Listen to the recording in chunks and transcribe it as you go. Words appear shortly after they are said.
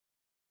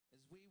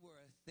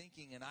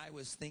thinking, and I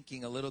was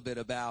thinking a little bit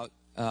about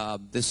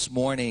this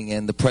morning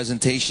and the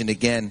presentation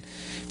again.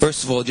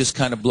 First of all, it just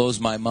kind of blows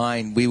my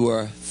mind. We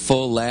were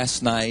full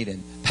last night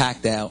and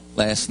packed out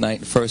last night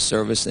in first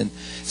service and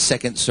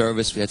second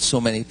service. We had so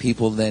many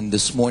people then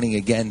this morning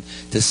again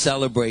to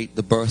celebrate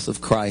the birth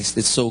of Christ.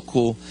 It's so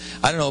cool.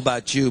 I don't know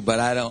about you, but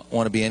I don't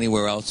want to be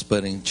anywhere else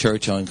but in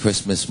church on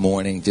Christmas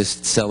morning,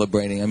 just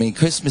celebrating. I mean,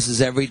 Christmas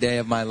is every day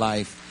of my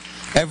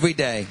life. Every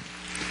day.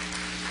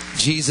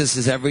 Jesus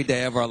is every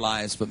day of our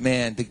lives, but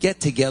man, to get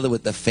together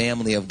with the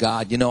family of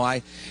God, you know,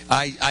 I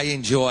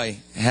enjoy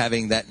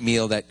having that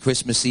meal, that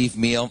Christmas Eve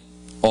meal,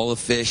 all the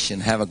fish,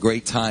 and have a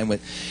great time with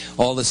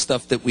all the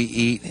stuff that we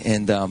eat.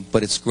 And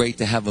but it's great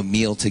to have a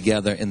meal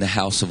together in the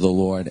house of the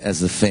Lord as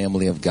the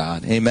family of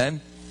God.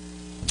 Amen.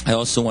 I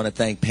also want to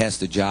thank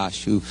Pastor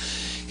Josh,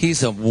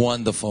 he's a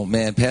wonderful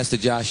man. Pastor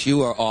Josh,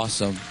 you are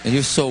awesome, and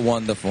you're so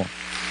wonderful.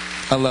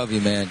 I love you,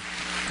 man.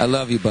 I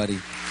love you, buddy.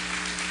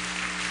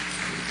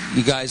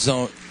 You guys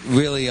don't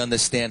really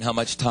understand how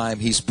much time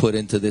he's put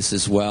into this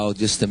as well,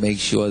 just to make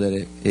sure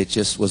that it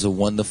just was a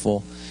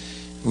wonderful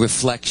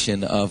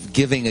reflection of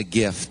giving a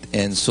gift.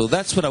 And so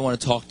that's what I want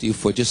to talk to you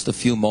for just a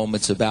few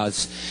moments about,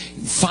 is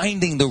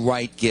finding the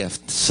right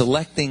gift,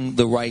 selecting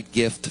the right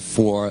gift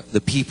for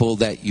the people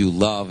that you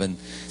love and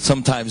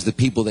sometimes the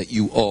people that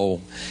you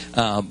owe.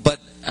 But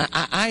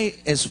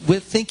as we're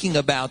thinking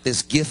about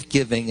this gift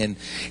giving and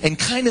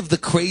kind of the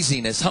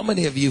craziness, how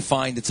many of you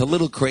find it's a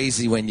little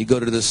crazy when you go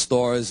to the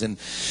stores and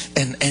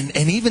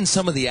even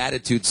some of the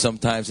attitudes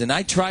sometimes? And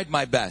I tried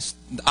my best.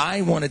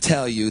 I want to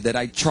tell you that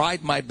I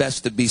tried my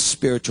best to be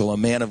spiritual, a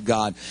man of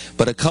God.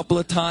 But a couple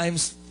of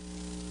times,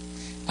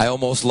 I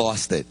almost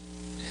lost it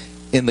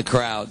in the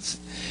crowds.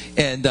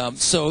 And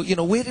so, you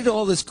know, where did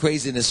all this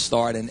craziness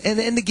start? And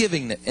the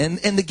giving, and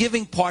the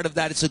giving part of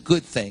that is a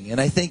good thing. And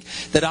I think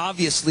that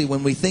obviously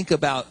when we think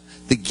about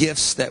the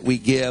gifts that we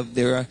give,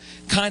 there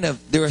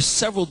are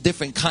several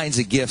different kinds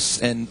of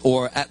gifts,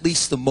 or at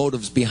least the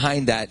motives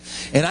behind that.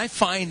 And I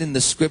find in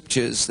the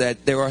scriptures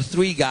that there are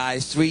three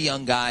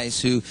young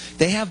guys who,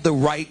 they have the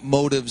right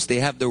motives, they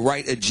have the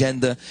right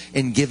agenda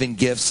in giving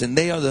gifts, and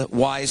they are the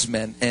wise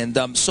men.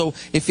 And so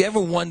if you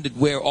ever wondered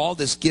where all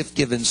this gift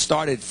giving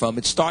started from,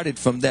 it started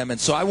from them. And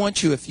so I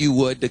want you, if you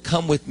would, to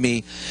come with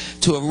me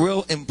to a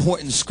real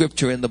important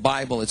scripture in the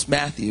Bible. It's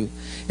Matthew.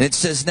 And it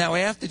says, "Now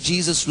after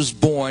Jesus was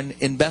born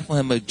in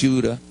Bethlehem of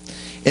Judah,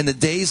 in the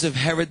days of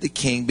Herod the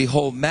king,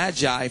 behold,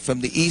 Magi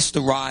from the east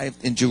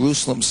arrived in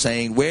Jerusalem,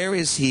 saying, Where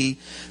is he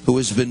who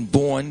has been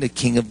born the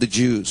King of the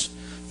Jews?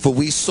 For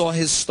we saw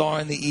his star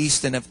in the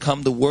east and have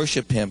come to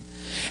worship him.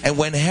 And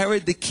when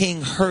Herod the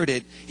king heard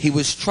it, he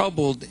was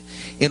troubled,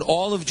 in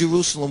all of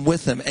Jerusalem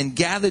with him, and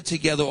gathered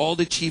together all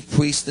the chief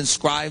priests and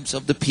scribes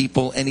of the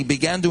people, and he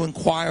began to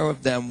inquire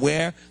of them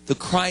where the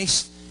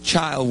Christ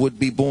child would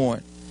be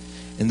born.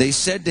 And they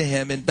said to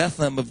him, In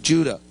Bethlehem of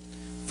Judah.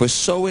 For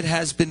so it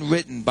has been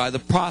written by the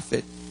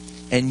prophet,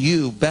 And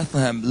you,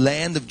 Bethlehem,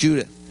 land of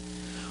Judah,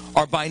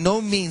 are by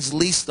no means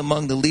least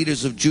among the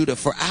leaders of Judah,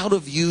 for out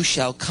of you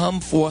shall come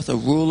forth a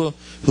ruler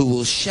who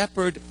will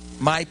shepherd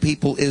my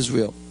people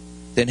Israel.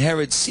 Then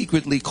Herod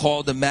secretly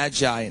called the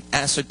Magi and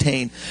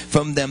ascertained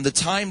from them the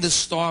time the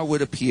star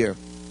would appear.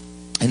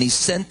 And he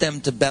sent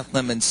them to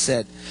Bethlehem and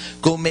said,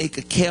 Go make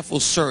a careful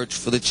search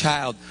for the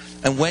child,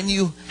 and when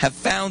you have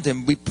found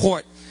him,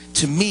 report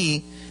to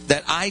me,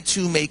 that I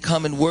too may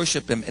come and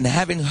worship him. And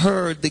having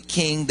heard the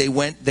king, they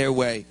went their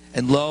way.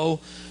 And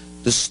lo,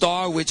 the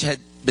star which had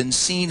been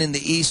seen in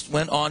the east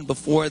went on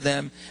before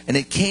them, and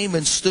it came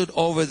and stood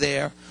over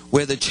there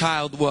where the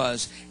child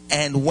was.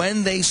 And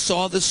when they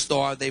saw the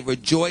star, they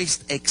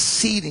rejoiced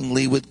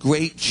exceedingly with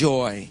great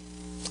joy."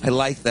 I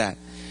like that.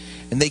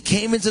 "And they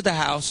came into the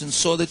house and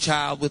saw the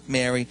child with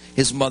Mary,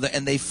 his mother,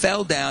 and they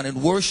fell down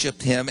and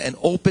worshipped him and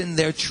opened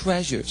their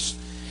treasures.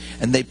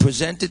 And they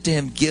presented to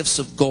him gifts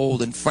of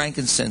gold and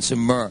frankincense and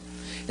myrrh.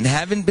 And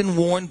having been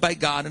warned by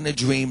God in a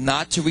dream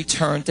not to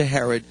return to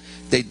Herod,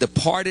 they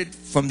departed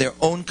from their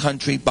own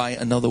country by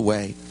another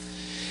way."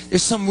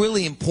 There's some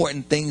really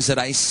important things that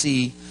I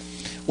see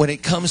when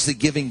it comes to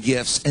giving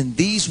gifts. And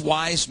these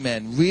wise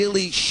men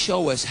really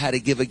show us how to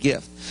give a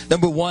gift.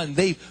 Number one,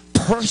 they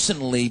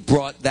personally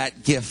brought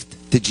that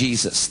gift to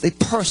Jesus. They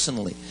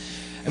personally.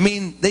 I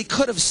mean, they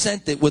could have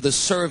sent it with a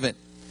servant.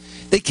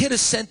 They could have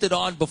sent it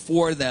on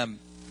before them.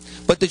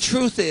 But the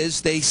truth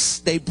is,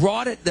 they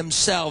brought it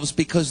themselves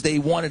because they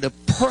wanted to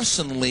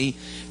personally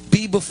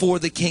be before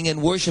the king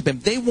and worship him.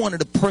 They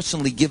wanted to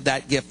personally give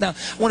that gift. Now,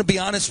 I want to be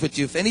honest with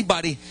you. If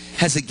anybody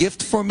has a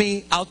gift for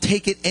me, I'll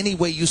take it any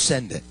way you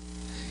send it.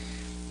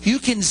 You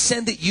can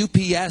send it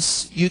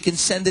UPS. You can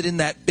send it in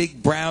that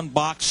big brown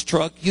box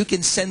truck. You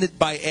can send it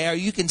by air.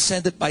 You can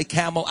send it by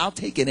camel. I'll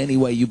take it any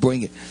way you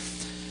bring it.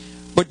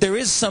 But there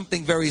is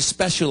something very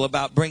special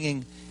about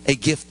bringing a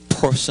gift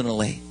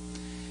personally.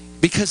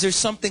 Because there's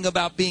something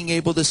about being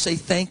able to say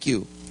thank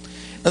you.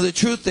 Now the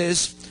truth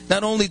is,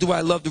 not only do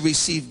I love to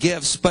receive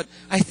gifts, but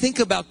I think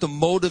about the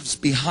motives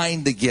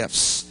behind the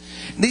gifts.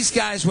 These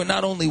guys were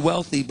not only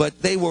wealthy,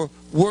 but they were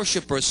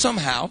worshipers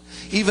somehow.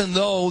 Even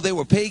though they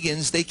were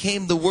pagans, they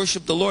came to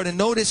worship the Lord. And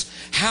notice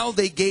how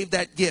they gave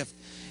that gift.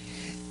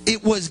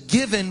 It was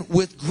given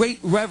with great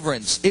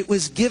reverence. It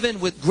was given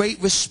with great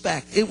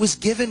respect. It was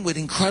given with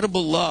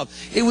incredible love.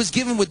 It was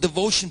given with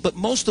devotion. But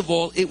most of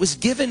all, it was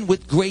given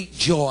with great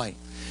joy.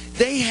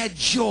 They had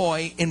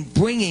joy in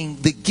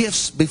bringing the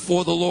gifts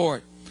before the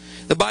Lord.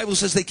 The Bible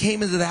says they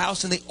came into the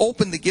house and they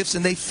opened the gifts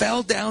and they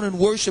fell down and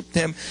worshiped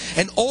Him.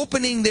 And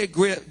opening their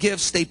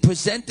gifts, they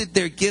presented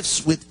their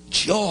gifts with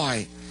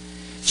joy.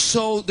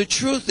 So the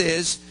truth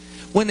is,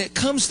 when it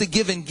comes to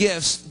giving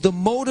gifts, the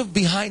motive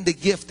behind the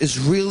gift is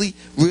really,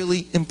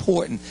 really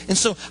important. And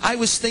so I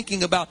was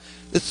thinking about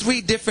the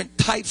 3 different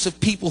types of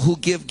people who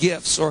give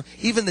gifts, or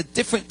even the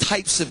different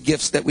types of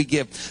gifts that we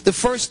give. The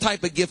first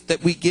type of gift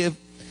that we give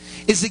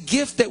is a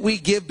gift that we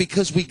give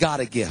because we got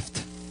a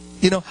gift.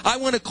 You know, I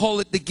want to call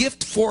it the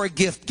gift for a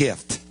gift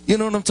gift. You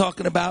know what I'm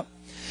talking about?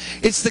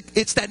 It's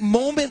that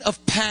moment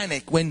of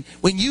panic when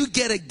you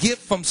get a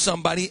gift from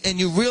somebody and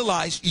you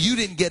realize you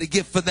didn't get a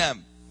gift for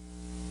them.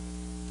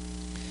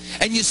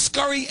 And you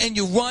scurry and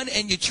you run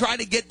and you try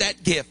to get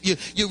that gift.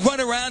 You run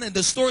around and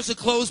the stores are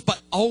closed,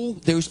 but oh,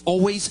 there's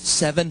always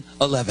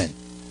 7-Eleven.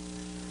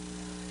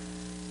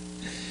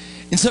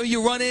 And so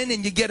you run in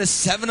and you get a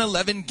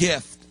 7-Eleven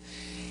gift.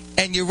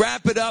 And you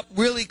wrap it up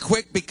really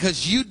quick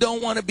because you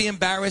don't want to be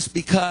embarrassed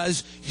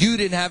because you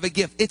didn't have a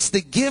gift. It's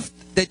the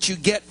gift that you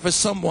get for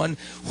someone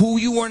who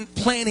you weren't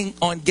planning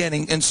on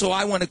getting. And so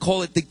I want to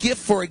call it the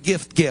gift for a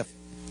gift gift.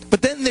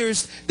 But then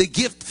there's the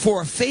gift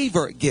for a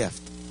favor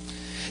gift.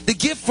 The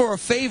gift for a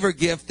favor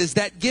gift is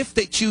that gift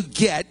that you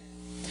get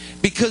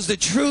because the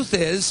truth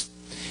is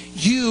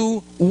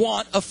you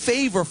want a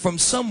favor from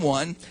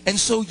someone, and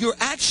so you're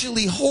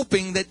actually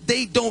hoping that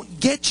they don't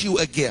get you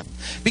a gift.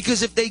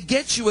 Because if they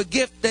get you a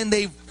gift, then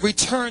they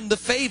return the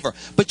favor.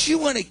 But you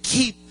want to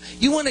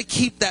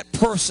keep that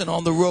person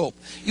on the rope.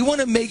 You want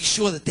to make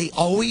sure that they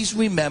always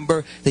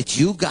remember that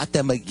you got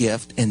them a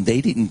gift and they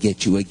didn't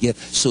get you a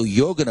gift, so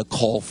you're going to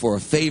call for a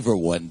favor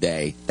one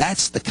day.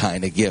 That's the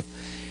kind of gift.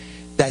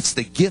 That's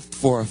the gift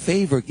for a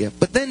favor gift.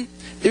 But then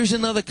there's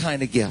another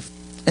kind of gift.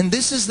 And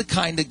this is the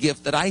kind of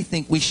gift that I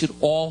think we should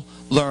all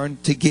learn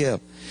to give.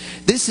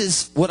 This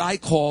is what I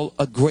call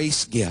a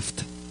grace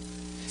gift.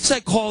 So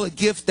I call a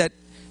gift that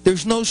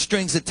there's no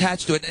strings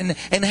attached to it.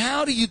 And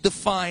how do you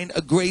define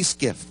a grace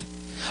gift?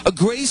 A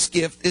grace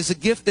gift is a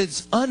gift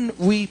that's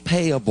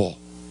unrepayable.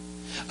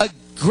 A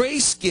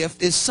grace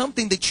gift is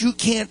something that you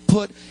can't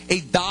put a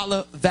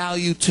dollar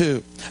value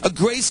to. A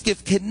grace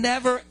gift can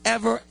never,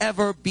 ever,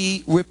 ever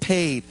be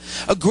repaid.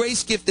 A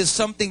grace gift is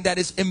something that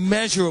is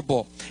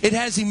immeasurable. It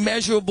has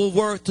immeasurable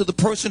worth to the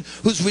person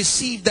who's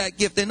received that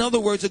gift. In other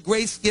words, a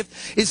grace gift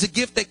is a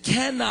gift that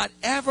cannot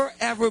ever,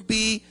 ever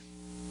be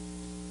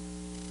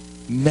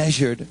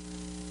measured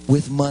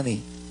with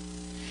money.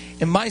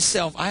 And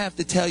myself, I have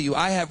to tell you,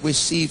 I have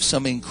received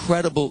some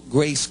incredible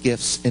grace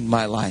gifts in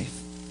my life.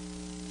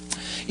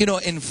 You know,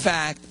 in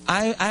fact,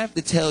 I have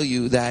to tell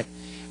you that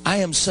I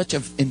am such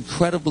an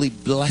incredibly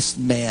blessed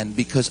man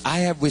because I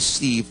have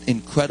received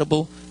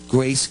incredible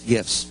grace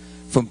gifts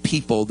from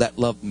people that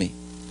loved me.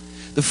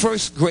 The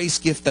first grace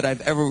gift that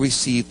I've ever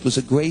received was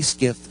a grace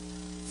gift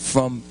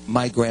from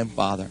my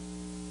grandfather.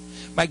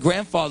 My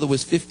grandfather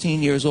was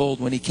 15 years old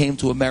when he came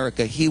to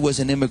America. He was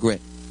an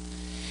immigrant.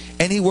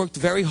 And he worked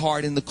very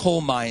hard in the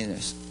coal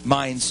mines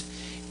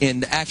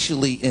in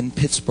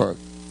Pittsburgh.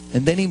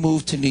 And then he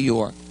moved to New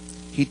York.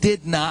 He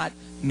did not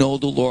know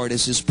the Lord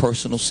as his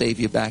personal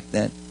Savior back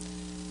then.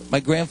 My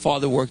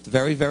grandfather worked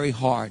very, very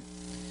hard.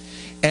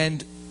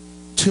 And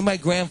to my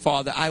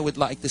grandfather, I would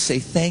like to say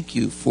thank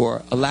you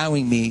for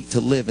allowing me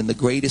to live in the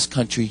greatest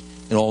country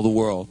in all the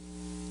world,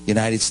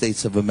 United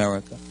States of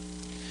America.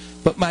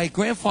 But my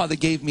grandfather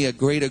gave me a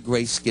greater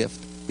grace gift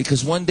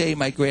because one day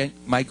my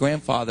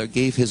grandfather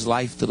gave his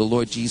life to the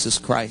Lord Jesus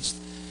Christ.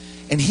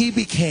 And he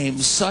became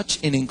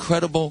such an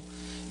incredible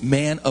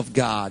man of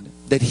God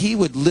that he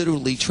would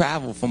literally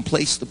travel from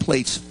place to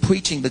place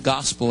preaching the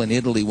gospel in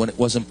Italy when it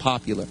wasn't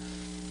popular.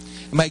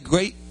 My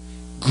great,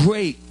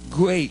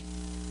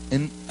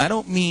 and I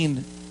don't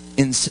mean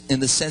in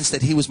the sense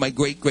that he was my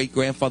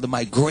great-great-grandfather,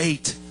 my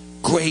great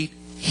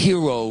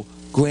hero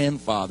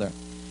grandfather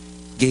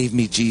gave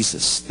me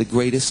Jesus, the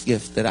greatest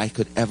gift that I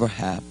could ever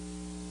have.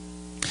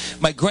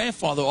 My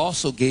grandfather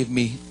also gave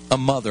me a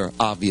mother,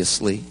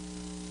 obviously,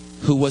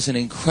 who was an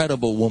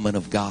incredible woman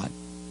of God.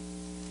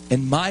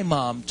 And my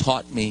mom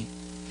taught me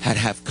how to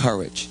have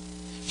courage.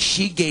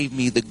 She gave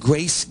me the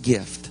grace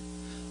gift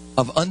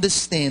of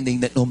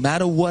understanding that no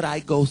matter what I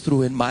go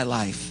through in my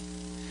life,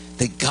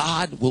 that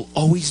God will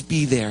always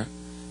be there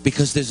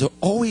because there's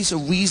always a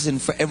reason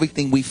for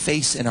everything we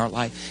face in our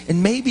life.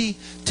 And maybe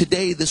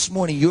today, this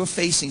morning, you're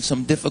facing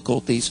some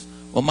difficulties.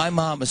 Well, my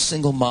mom, a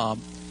single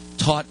mom,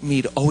 taught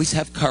me to always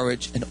have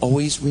courage and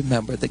always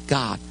remember that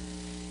God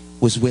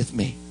was with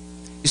me.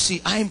 You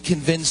see, I am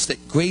convinced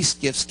that grace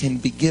gifts can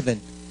be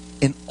given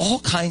in all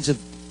kinds of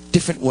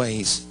different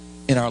ways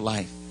in our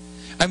life.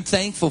 I'm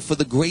thankful for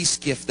the grace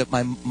gift that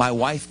my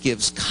wife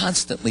gives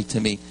constantly to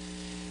me.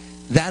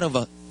 That of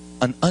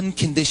an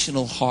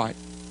unconditional heart.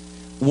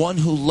 One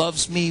who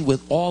loves me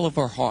with all of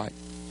her heart.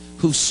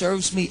 Who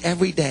serves me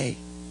every day.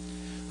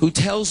 Who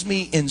tells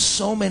me in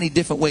so many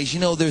different ways. You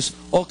know, there's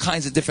all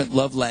kinds of different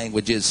love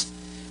languages.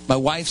 My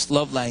wife's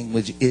love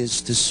language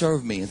is to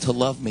serve me and to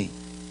love me.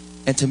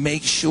 And to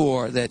make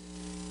sure that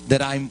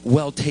I'm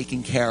well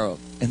taken care of.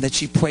 And that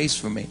she prays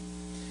for me.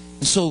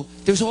 And so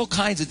there's all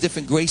kinds of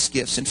different grace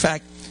gifts. In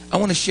fact, I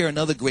want to share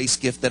another grace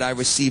gift that I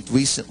received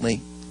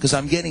recently. Because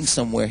I'm getting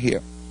somewhere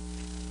here.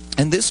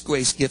 And this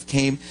grace gift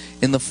came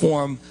in the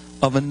form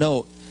of a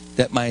note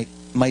that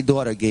my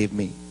daughter gave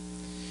me.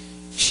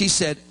 She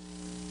said,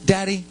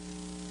 Daddy,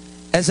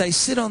 as I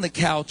sit on the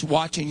couch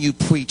watching you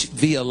preach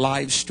via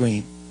live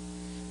stream,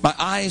 my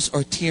eyes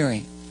are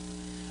tearing.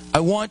 I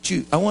want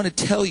to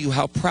tell you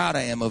how proud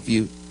I am of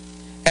you.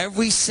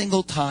 Every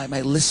single time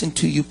I listen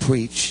to you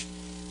preach,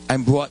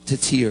 I'm brought to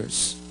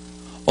tears.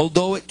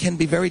 Although it can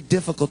be very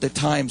difficult at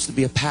times to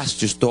be a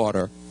pastor's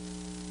daughter,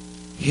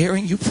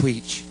 hearing you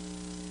preach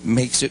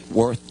makes it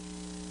worth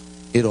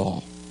it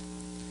all.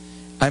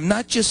 I'm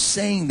not just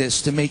saying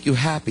this to make you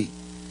happy,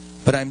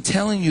 but I'm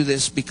telling you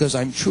this because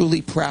I'm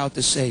truly proud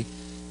to say,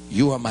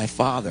 you are my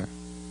father.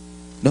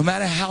 No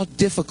matter how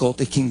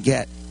difficult it can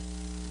get,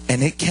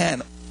 and it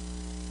can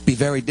be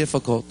very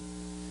difficult,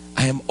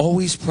 I am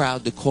always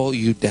proud to call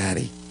you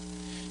Daddy.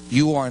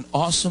 You are an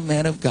awesome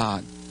man of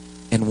God,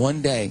 and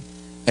one day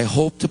I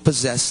hope to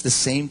possess the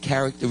same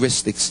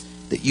characteristics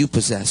that you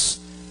possess.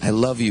 I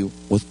love you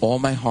with all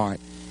my heart.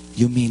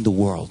 You mean the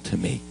world to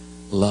me.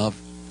 Love,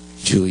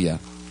 Julia.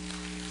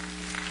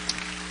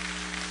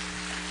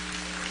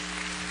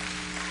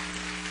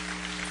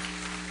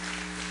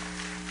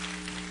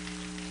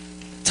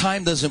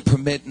 Time doesn't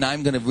permit, and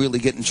I'm going to really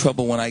get in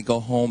trouble when I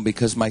go home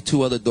because my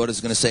two other daughters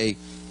are going to say,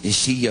 is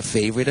she your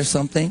favorite or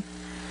something?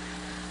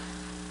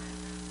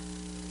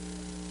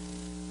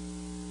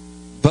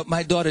 But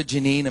my daughter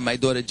Janine and my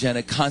daughter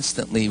Jenna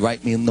constantly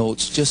write me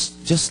notes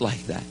just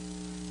like that.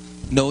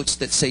 Notes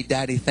that say,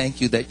 Daddy, thank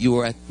you that you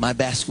were at my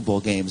basketball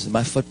games and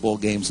my football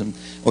games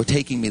or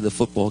taking me to the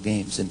football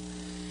games. And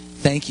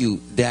thank you,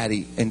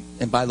 Daddy.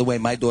 And by the way,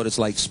 my daughters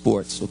like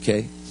sports,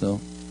 okay? So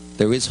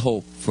there is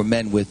hope for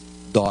men with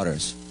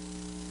daughters.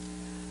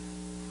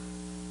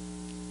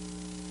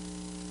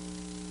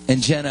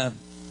 And Jenna,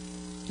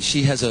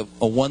 she has a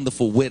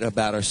wonderful wit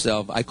about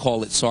herself. I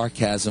call it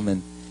sarcasm.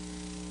 And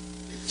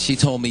she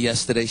told me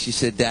yesterday, she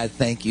said, Dad,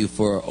 thank you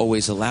for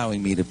always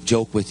allowing me to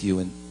joke with you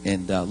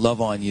and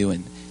love on you.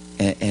 And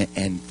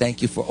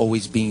thank you for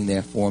always being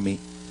there for me.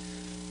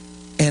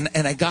 And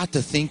I got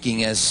to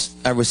thinking as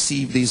I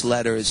received these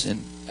letters,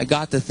 and I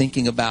got to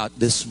thinking about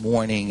this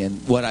morning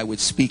and what I would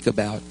speak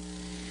about.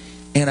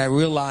 And I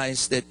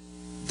realized that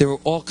there are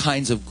all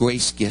kinds of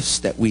grace gifts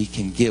that we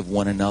can give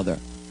one another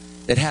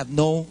that have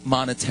no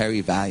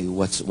monetary value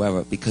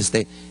whatsoever because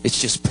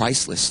it's just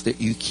priceless. That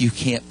you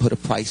can't put a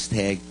price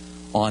tag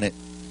on it.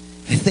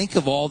 And think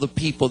of all the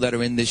people that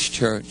are in this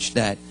church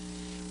that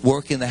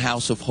work in the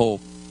House of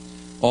Hope,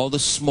 all the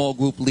small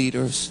group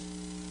leaders,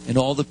 and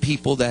all the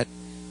people that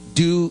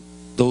do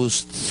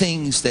those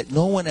things that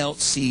no one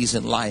else sees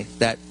in life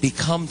that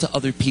become to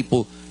other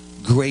people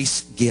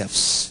grace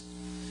gifts.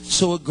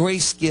 So a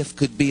grace gift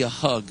could be a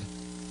hug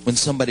when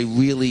somebody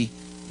really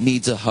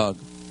needs a hug.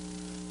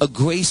 A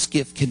grace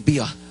gift can be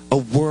a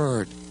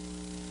word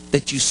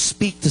that you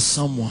speak to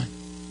someone.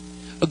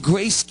 A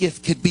grace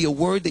gift could be a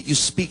word that you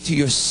speak to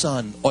your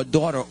son or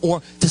daughter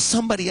or to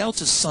somebody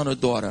else's son or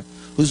daughter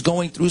who's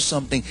going through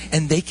something,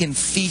 and they can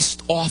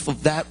feast off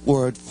of that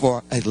word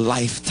for a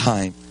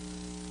lifetime.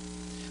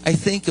 I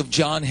think of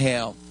John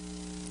Hale.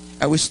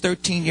 I was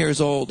 13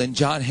 years old, and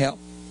John Hale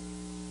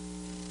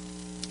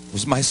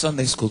was my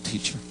Sunday school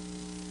teacher.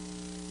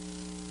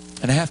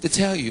 And I have to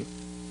tell you,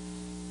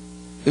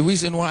 the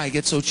reason why I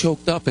get so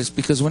choked up is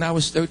because when I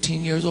was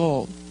 13 years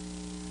old,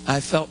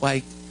 I felt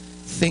like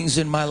things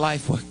in my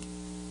life were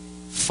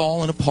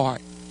falling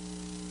apart.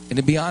 And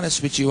to be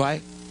honest with you,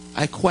 I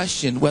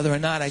questioned whether or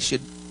not I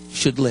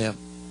should live.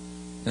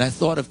 And I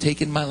thought of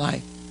taking my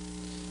life.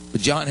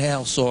 But John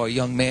Hale saw a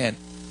young man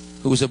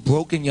who was a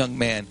broken young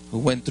man who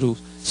went through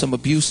some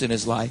abuse in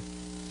his life.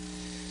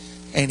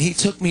 And he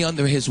took me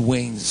under his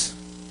wings.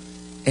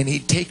 And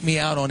he'd take me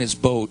out on his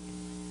boat.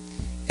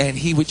 And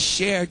he would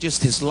share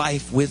just his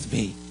life with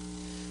me.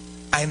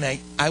 And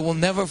I will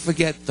never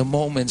forget the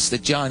moments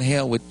that John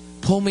Hale would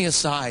pull me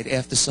aside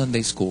after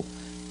Sunday school.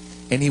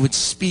 And he would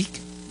speak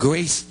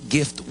grace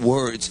gift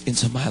words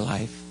into my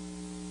life.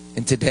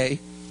 And today,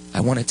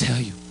 I want to tell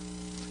you,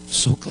 I'm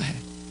so glad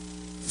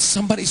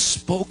somebody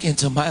spoke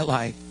into my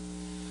life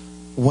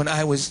when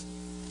I was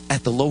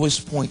at the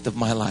lowest point of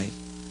my life.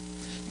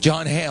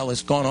 John Hale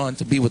has gone on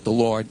to be with the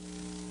Lord.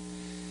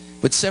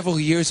 But several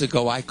years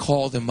ago, I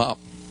called him up.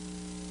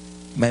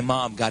 My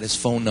mom got his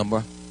phone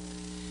number.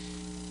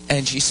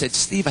 And she said,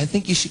 Steve, I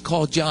think you should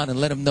call John and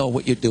let him know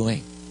what you're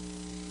doing.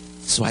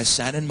 So I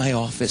sat in my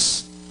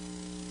office.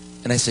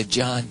 And I said,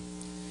 John,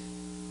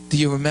 do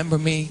you remember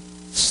me?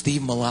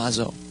 Steve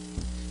Milazzo.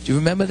 Do you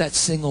remember that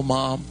single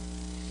mom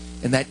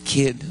and that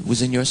kid who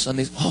was in your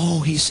Sundays?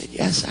 Oh, he said,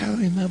 yes, I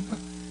remember.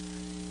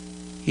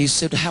 He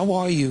said, how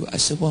are you? I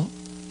said, well,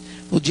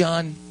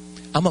 John,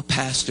 I'm a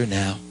pastor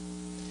now.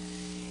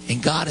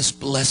 And God is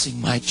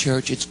blessing my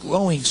church. It's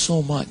growing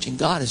so much. And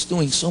God is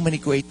doing so many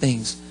great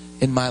things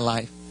in my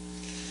life.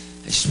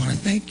 I just want to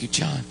thank you,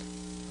 John,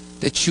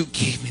 that you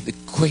gave me the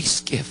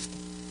grace gift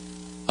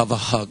of a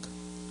hug,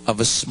 of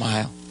a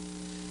smile.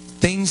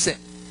 Things that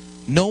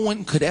no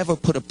one could ever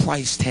put a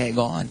price tag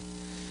on.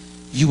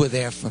 You were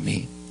there for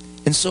me.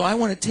 And so I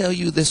want to tell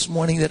you this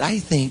morning that I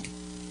think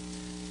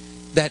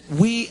that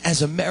we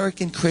as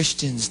American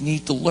Christians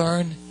need to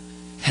learn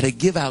how to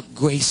give out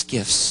grace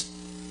gifts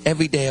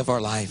every day of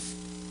our life.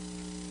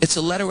 It's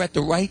a letter at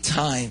the right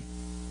time.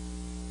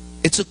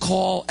 It's a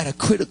call at a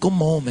critical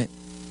moment.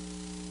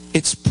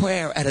 It's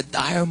prayer at a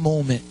dire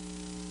moment.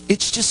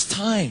 It's just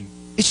time.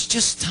 It's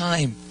just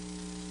time.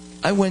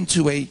 I went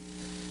to a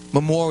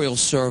memorial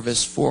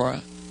service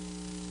for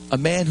a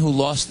man who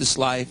lost his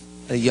life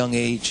at a young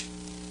age.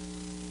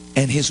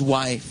 And his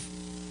wife,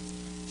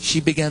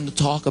 she began to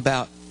talk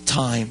about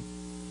time.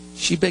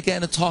 She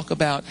began to talk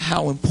about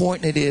how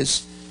important it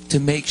is to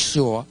make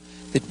sure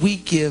that we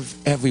give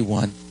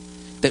everyone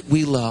that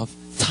we love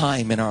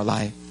time in our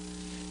life.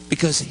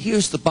 Because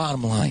here's the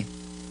bottom line.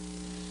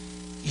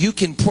 You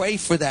can pray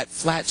for that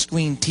flat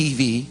screen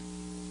TV,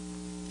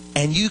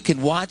 and you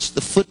can watch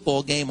the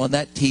football game on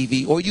that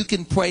TV, or you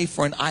can pray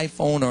for an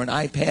iPhone or an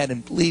iPad.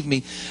 And believe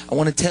me, I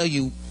want to tell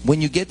you,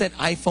 when you get that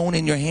iPhone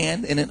in your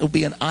hand, and it'll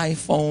be an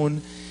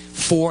iPhone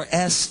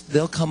 4S,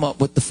 they'll come up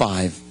with the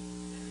 5.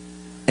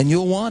 And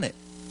you'll want it.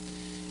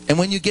 And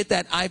when you get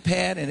that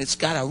iPad and it's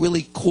got a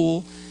really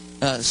cool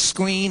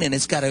screen, and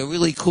it's got a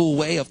really cool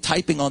way of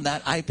typing on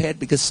that iPad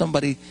because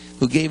somebody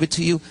who gave it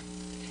to you,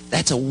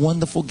 that's a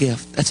wonderful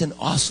gift. That's an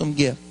awesome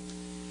gift.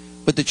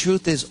 But the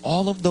truth is,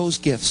 all of those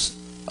gifts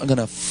are going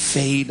to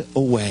fade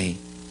away.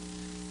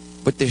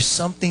 But there's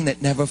something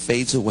that never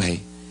fades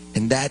away,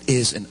 and that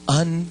is an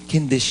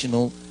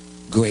unconditional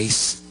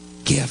grace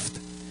gift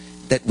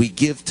that we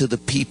give to the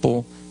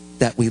people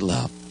that we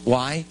love.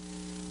 Why?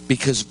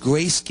 Because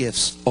grace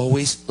gifts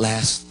always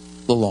last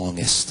the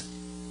longest.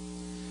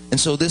 And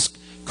so this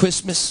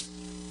Christmas,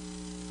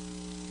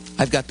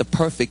 I've got the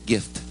perfect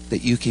gift that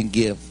you can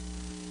give.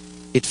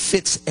 It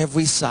fits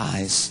every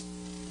size.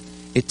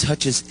 It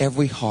touches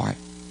every heart.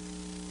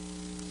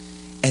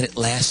 And it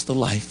lasts a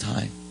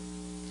lifetime.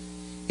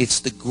 It's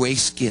the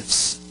grace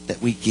gifts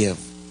that we give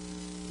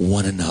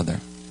one another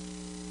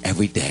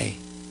every day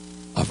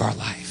of our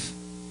life.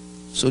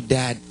 So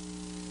Dad,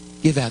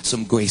 give out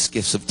some grace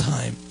gifts of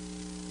time.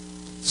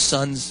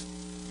 Sons,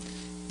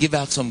 give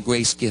out some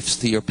grace gifts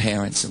to your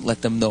parents and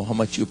let them know how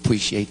much you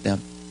appreciate them.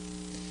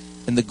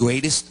 And the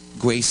greatest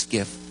grace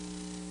gift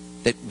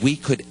that we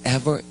could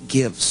ever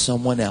give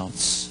someone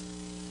else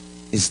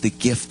is the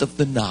gift of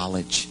the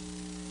knowledge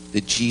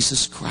that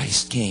Jesus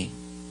Christ came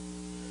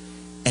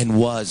and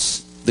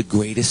was the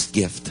greatest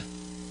gift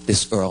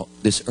this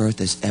earth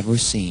has ever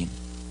seen.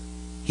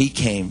 He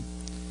came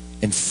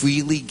and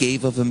freely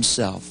gave of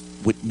himself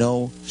with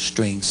no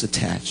strings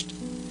attached.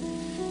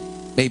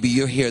 Maybe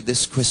you're here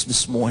this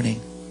Christmas morning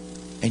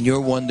and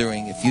you're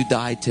wondering if you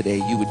died today,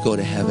 you would go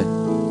to heaven.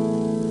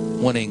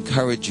 I want to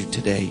encourage you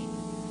today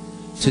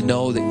to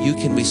know that you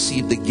can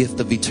receive the gift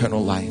of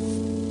eternal life.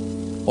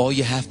 All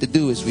you have to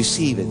do is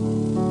receive it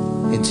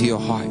into your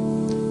heart.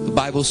 The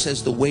Bible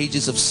says the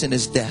wages of sin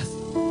is death,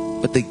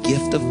 but the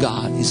gift of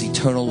God is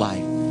eternal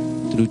life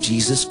through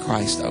Jesus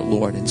Christ, our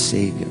Lord and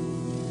Savior.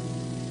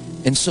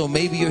 And so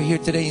maybe you're here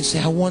today and you say,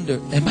 I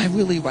wonder, am I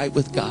really right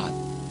with God?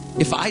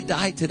 If I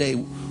died today,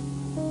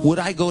 would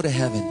I go to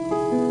heaven?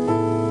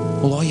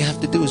 Well, all you have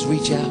to do is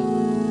reach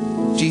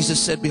out. Jesus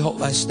said,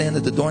 behold, I stand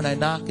at the door and I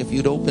knock. If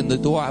you'd open the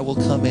door, I will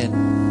come in.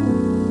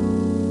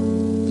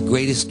 The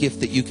greatest gift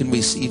that you can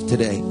receive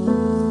today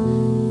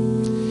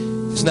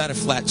is not a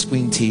flat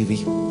screen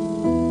TV.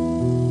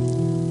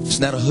 It's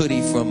not a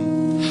hoodie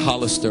from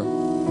Hollister.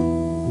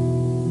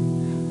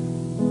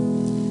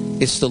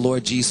 It's the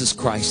Lord Jesus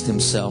Christ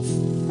himself.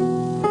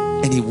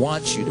 And he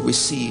wants you to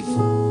receive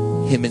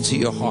him into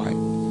your heart.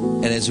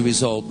 And as a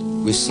result,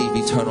 receive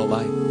eternal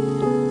life.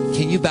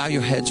 Can you bow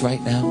your heads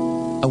right now?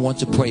 I want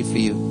to pray for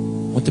you.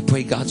 I want to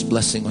pray God's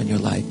blessing on your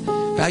life.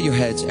 Bow your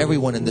heads,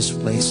 everyone in this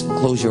place.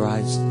 Close your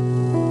eyes.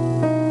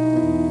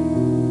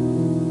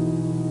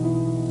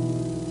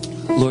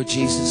 Lord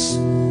Jesus,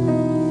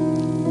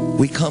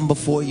 we come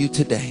before you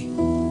today.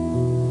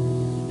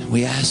 And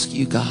we ask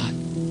you, God,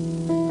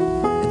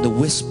 in the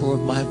whisper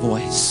of my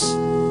voice,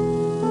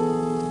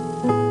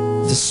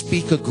 to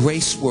speak a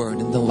grace word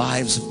in the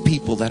lives of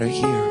people that are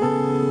here.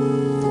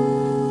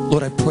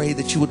 Lord, I pray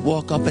that you would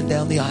walk up and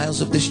down the aisles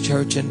of this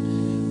church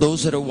and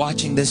those that are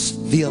watching this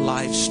via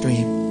live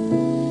stream.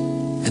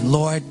 And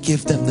Lord,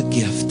 give them the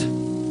gift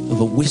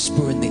of a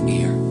whisper in the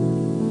ear.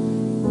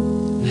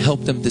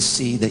 Help them to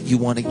see that you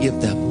want to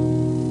give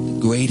them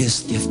the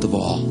greatest gift of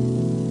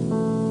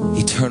all,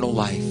 eternal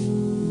life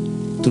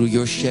through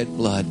your shed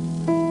blood.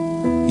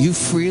 You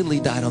freely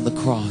died on the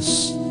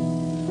cross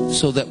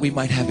so that we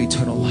might have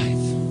eternal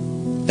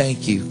life.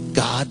 Thank you,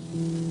 God.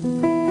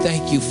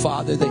 Thank you,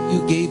 Father, that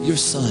you gave your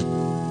Son.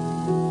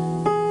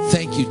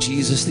 Thank you,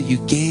 Jesus, that you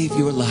gave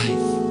your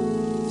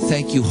life.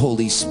 Thank you,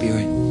 Holy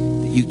Spirit,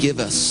 that you give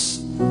us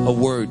a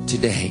word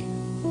today,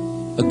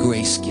 a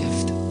grace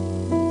gift.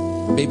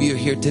 Maybe you're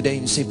here today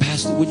and you say,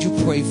 Pastor, would you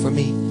pray for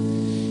me?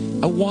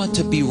 I want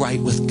to be right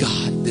with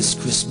God this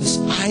Christmas.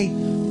 I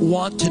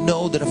want to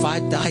know that if I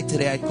died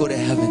today, I'd go to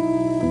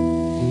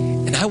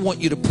heaven. And I want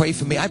you to pray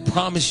for me. I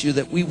promise you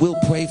that we will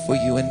pray for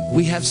you. And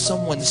we have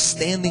someone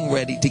standing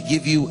ready to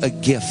give you a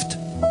gift.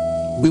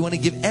 We want to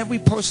give every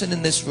person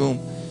in this room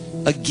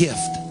a gift.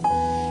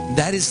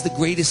 That is the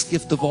greatest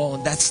gift of all,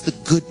 and that's the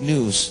good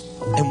news.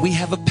 And we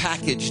have a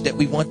package that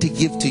we want to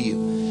give to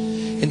you.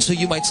 And so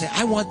you might say,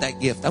 I want that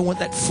gift. I want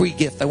that free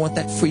gift. I want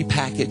that free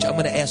package. I'm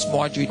going to ask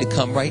Marjorie to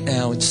come right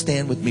now and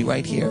stand with me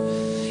right here.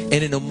 And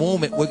in a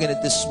moment, we're going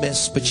to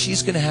dismiss, but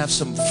she's going to have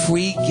some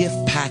free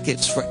gift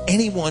packets for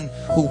anyone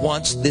who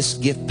wants this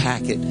gift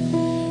packet.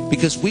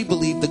 Because we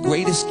believe the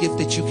greatest gift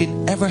that you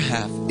can ever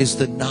have is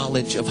the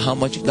knowledge of how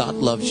much God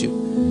loves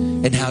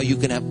you and how you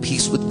can have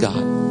peace with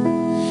God.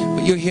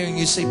 But you're hearing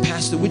you say,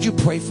 Pastor, would you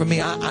pray for me?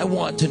 I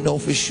want to know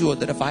for sure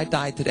that if I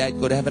died today, I'd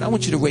go to heaven. I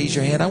want you to raise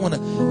your hand. I want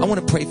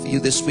to pray for you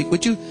this week.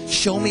 Would you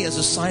show me as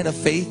a sign of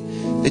faith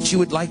that you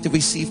would like to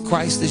receive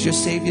Christ as your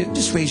Savior?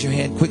 Just raise your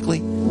hand quickly.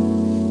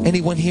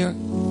 Anyone here?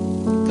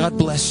 God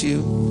bless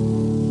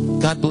you.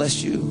 God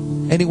bless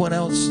you. Anyone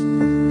else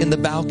in the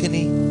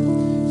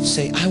balcony?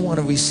 Say, I want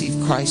to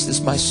receive Christ as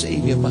my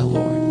Savior, my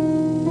Lord.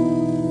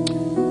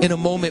 In a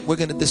moment, we're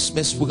going to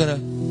dismiss. We're going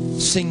to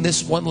sing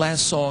this one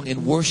last song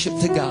in worship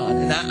to God.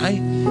 And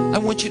I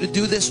want you to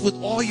do this with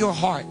all your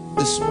heart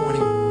this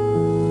morning.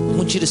 I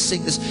want you to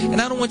sing this. And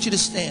I don't want you to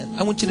stand.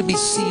 I want you to be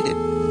seated.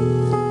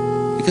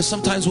 Because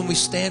sometimes when we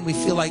stand, we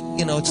feel like,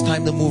 it's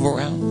time to move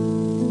around.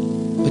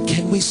 But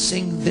can we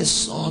sing this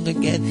song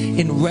again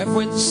in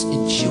reverence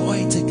and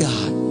joy to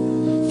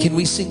God? Can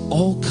we sing,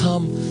 Oh,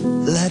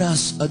 come, let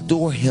us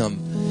adore Him?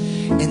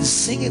 And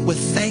sing it with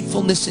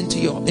thankfulness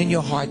in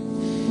your heart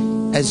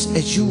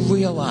as you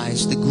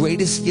realize the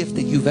greatest gift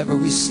that you've ever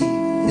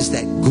received is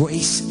that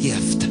grace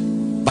gift.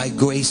 By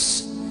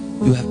grace,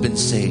 you have been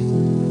saved.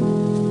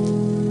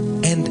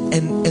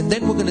 And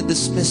then we're going to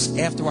dismiss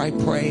after I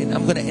pray, and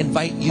I'm going to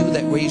invite you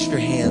that raised your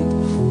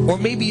hand, or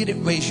maybe you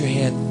didn't raise your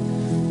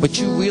hand, but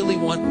you really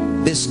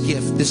want this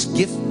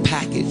gift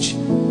package,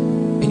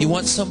 and you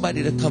want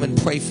somebody to come and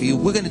pray for you.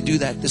 We're going to do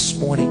that this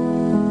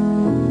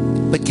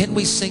morning. But can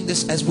we sing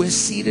this as we're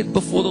seated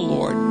before the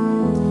Lord?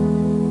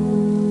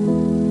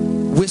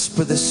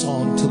 Whisper this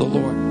song to the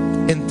Lord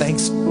in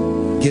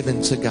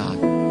thanksgiving to God.